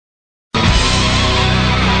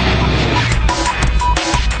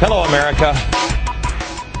Hello, America.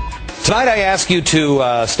 Tonight I ask you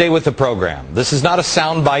to stay with the program. This is not a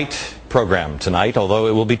soundbite program tonight, although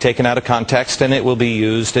it will be taken out of context and it will be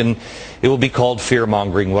used and it will be called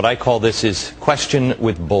fear-mongering. What I call this is question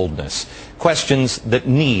with boldness. Questions that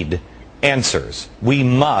need answers. We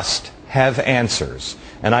must have answers.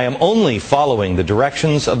 And I am only following the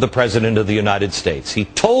directions of the President of the United States. He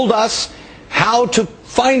told us how to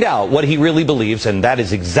find out what he really believes, and that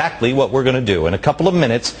is exactly what we're going to do. In a couple of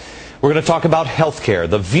minutes, we're going to talk about health care,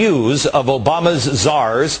 the views of Obama's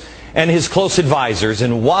czars and his close advisors,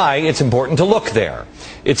 and why it's important to look there.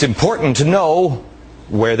 It's important to know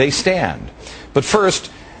where they stand. But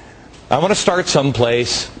first, I want to start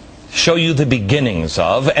someplace, show you the beginnings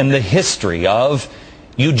of and the history of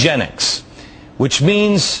eugenics, which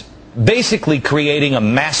means basically creating a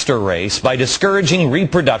master race by discouraging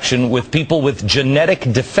reproduction with people with genetic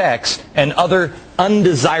defects and other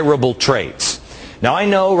undesirable traits. Now, I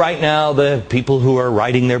know right now the people who are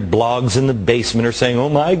writing their blogs in the basement are saying, oh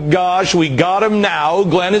my gosh, we got him now.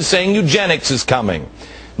 Glenn is saying eugenics is coming.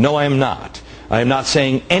 No, I am not. I am not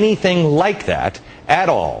saying anything like that at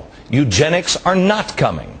all. Eugenics are not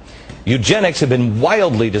coming. Eugenics have been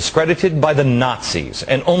wildly discredited by the Nazis,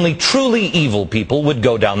 and only truly evil people would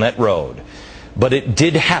go down that road. But it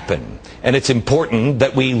did happen, and it's important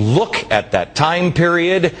that we look at that time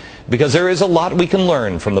period, because there is a lot we can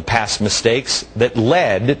learn from the past mistakes that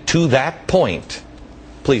led to that point.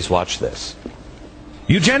 Please watch this.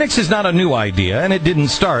 Eugenics is not a new idea, and it didn't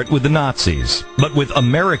start with the Nazis, but with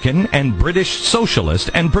American and British socialists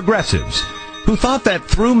and progressives, who thought that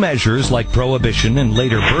through measures like prohibition and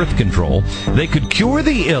later birth control, they could cure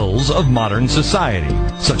the ills of modern society,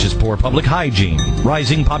 such as poor public hygiene,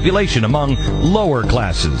 rising population among lower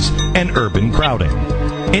classes, and urban crowding.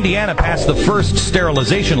 Indiana passed the first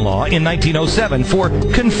sterilization law in 1907 for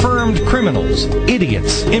confirmed criminals,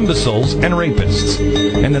 idiots, imbeciles, and rapists.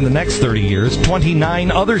 And in the next 30 years, 29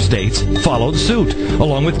 other states followed suit,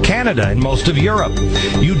 along with Canada and most of Europe.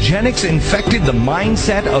 Eugenics infected the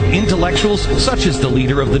mindset of intellectuals such as the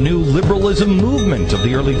leader of the new liberalism movement of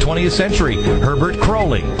the early 20th century, Herbert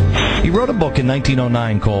Croly. He wrote a book in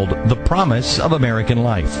 1909 called The Promise of American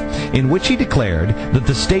Life, in which he declared that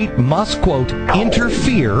the state must, quote,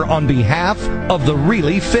 interfere on behalf of the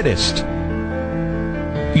really fittest.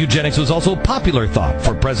 Eugenics was also popular thought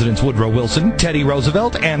for Presidents Woodrow Wilson, Teddy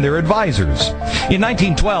Roosevelt, and their advisors. In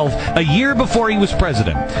 1912, a year before he was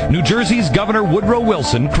president, New Jersey's Governor Woodrow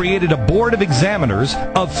Wilson created a board of examiners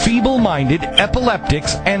of feeble-minded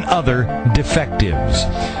epileptics and other defectives.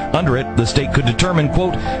 Under it, the state could determine,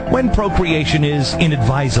 quote, when procreation is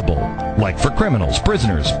inadvisable, like for criminals,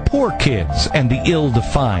 prisoners, poor kids, and the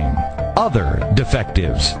ill-defined, other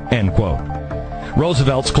defectives, end quote.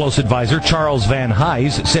 Roosevelt's close advisor, Charles Van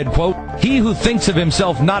Hise, said, quote, he who thinks of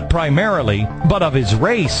himself not primarily, but of his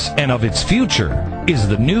race and of its future, is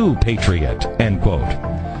the new patriot, end quote.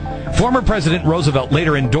 Former President Roosevelt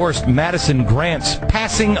later endorsed Madison Grant's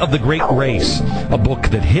Passing of the Great Race, a book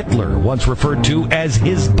that Hitler once referred to as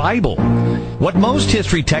his Bible. What most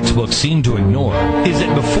history textbooks seem to ignore is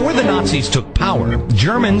that before the Nazis took power,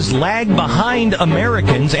 Germans lagged behind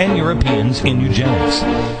Americans and Europeans in eugenics.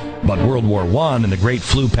 But World War I and the Great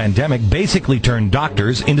Flu pandemic basically turned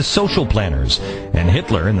doctors into social planners, and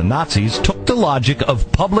Hitler and the Nazis took the logic of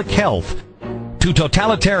public health to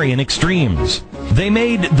totalitarian extremes. They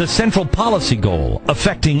made the central policy goal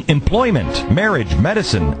affecting employment, marriage,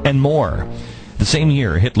 medicine, and more. The same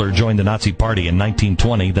year Hitler joined the Nazi Party in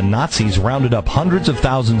 1920, the Nazis rounded up hundreds of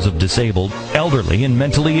thousands of disabled, elderly, and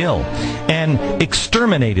mentally ill, and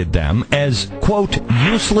exterminated them as, quote,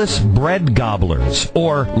 useless bread gobblers,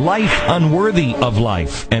 or life unworthy of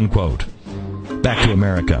life, end quote. Back to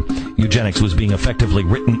America. Eugenics was being effectively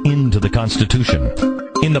written into the Constitution.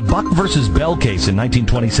 In the Buck versus Bell case in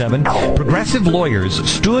 1927, progressive lawyers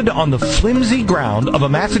stood on the flimsy ground of a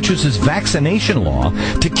Massachusetts vaccination law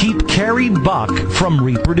to keep Carrie Buck from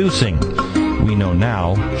reproducing. We know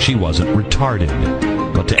now she wasn't retarded.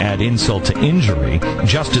 But to add insult to injury,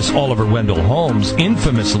 Justice Oliver Wendell Holmes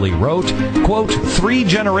infamously wrote, quote, 3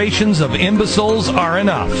 generations of imbeciles are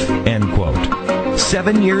enough, end quote.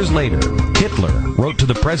 7 years later, Hitler wrote to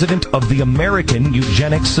the president of the American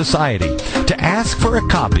Eugenics Society to ask for a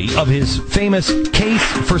copy of his famous Case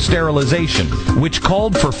for Sterilization, which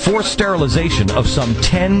called for forced sterilization of some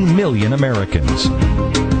 10 million Americans.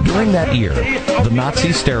 During that year, the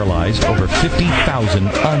Nazis sterilized over 50,000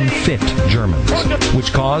 unfit Germans,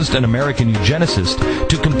 which caused an American eugenicist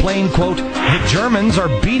to complain, quote, the Germans are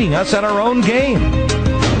beating us at our own game.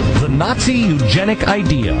 The Nazi eugenic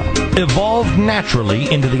idea evolved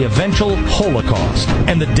naturally into the eventual Holocaust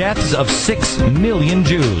and the deaths of 6 million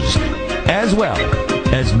Jews, as well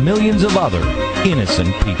as millions of other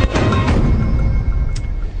innocent people.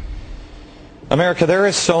 America, there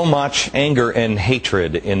is so much anger and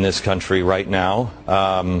hatred in this country right now,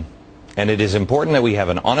 and it is important that we have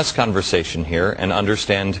an honest conversation here and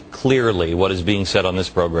understand clearly what is being said on this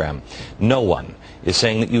program. No one is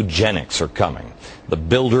saying that eugenics are coming. The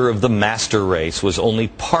builder of the master race was only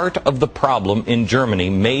part of the problem in Germany,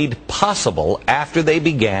 made possible after they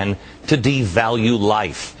began to devalue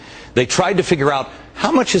life. They tried to figure out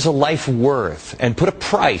how much is a life worth and put a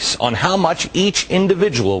price on how much each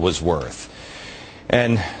individual was worth.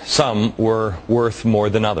 And some were worth more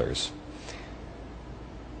than others.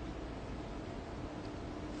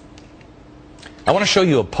 I want to show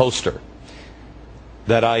you a poster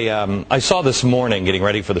that I saw this morning getting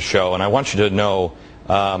ready for the show, and I want you to know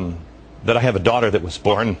that I have a daughter that was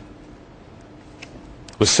born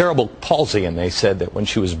with cerebral palsy, and they said that when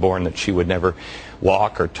she was born that she would never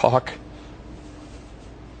walk or talk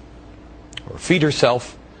or feed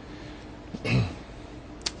herself.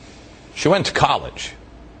 She went to college.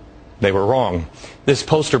 They were wrong. This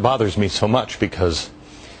poster bothers me so much because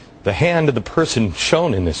the hand of the person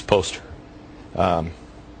shown in this poster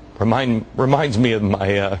reminds me of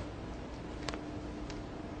my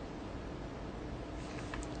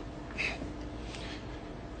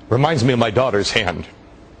daughter's hand.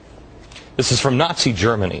 This is from Nazi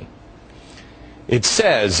Germany. It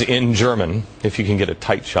says in German, if you can get a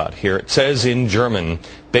tight shot here, it says in German,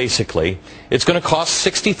 basically, it's going to cost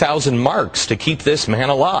 60,000 marks to keep this man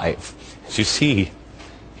alive. As you see,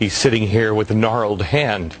 he's sitting here with a gnarled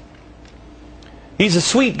hand. He's a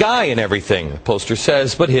sweet guy and everything, the poster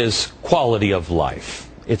says, but his quality of life,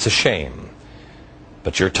 it's a shame.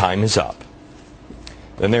 But your time is up.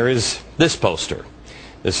 Then there is this poster.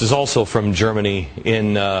 This is also from Germany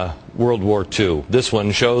in World War II. This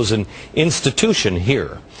one shows an institution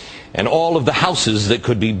here and all of the houses that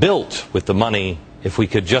could be built with the money if we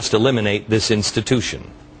could just eliminate this institution.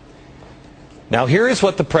 Now here is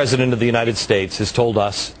what the President of the United States has told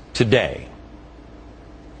us today.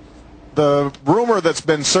 The rumor that's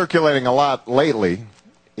been circulating a lot lately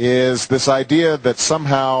is this idea that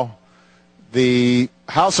somehow the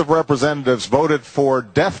House of Representatives voted for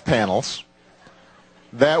death panels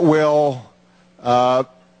that will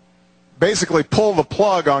basically pull the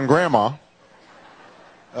plug on Grandma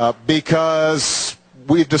because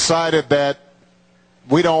we've decided that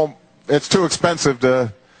it's too expensive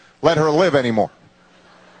to let her live anymore.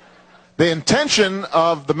 The intention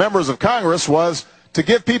of the members of Congress was to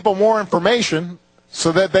give people more information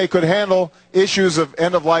so that they could handle issues of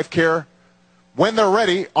end-of-life care when they're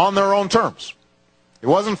ready on their own terms. It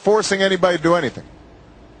wasn't forcing anybody to do anything.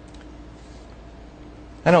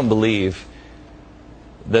 I don't believe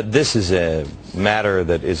that this is a matter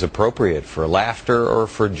that is appropriate for laughter or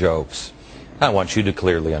for jokes. I want you to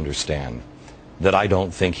clearly understand that I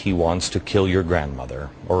don't think he wants to kill your grandmother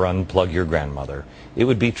or unplug your grandmother. It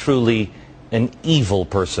would be truly an evil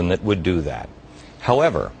person that would do that.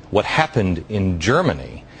 However, what happened in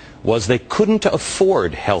Germany was they couldn't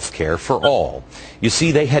afford health care for all. You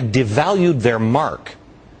see, they had devalued their mark,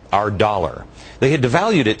 our dollar. They had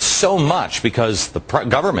devalued it so much because the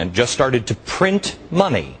government just started to print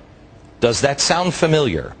money. Does that sound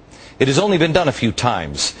familiar? It has only been done a few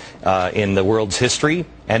times in the world's history,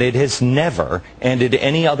 and it has never ended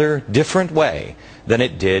any other different way than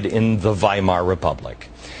it did in the Weimar Republic.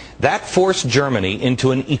 That forced Germany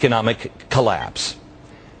into an economic collapse.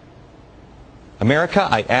 America,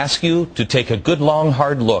 I ask you to take a good, long,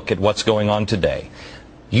 hard look at what's going on today.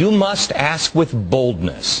 You must ask with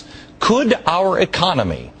boldness, could our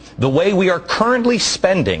economy, the way we are currently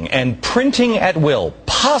spending and printing at will,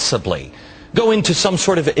 possibly go into some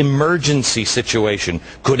sort of emergency situation?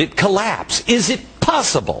 Could it collapse? Is it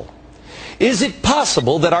possible? Is it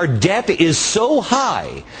possible that our debt is so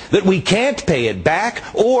high that we can't pay it back,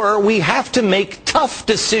 or we have to make tough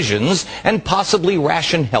decisions and possibly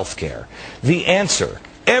ration health care? The answer,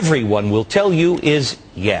 everyone will tell you, is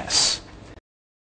yes.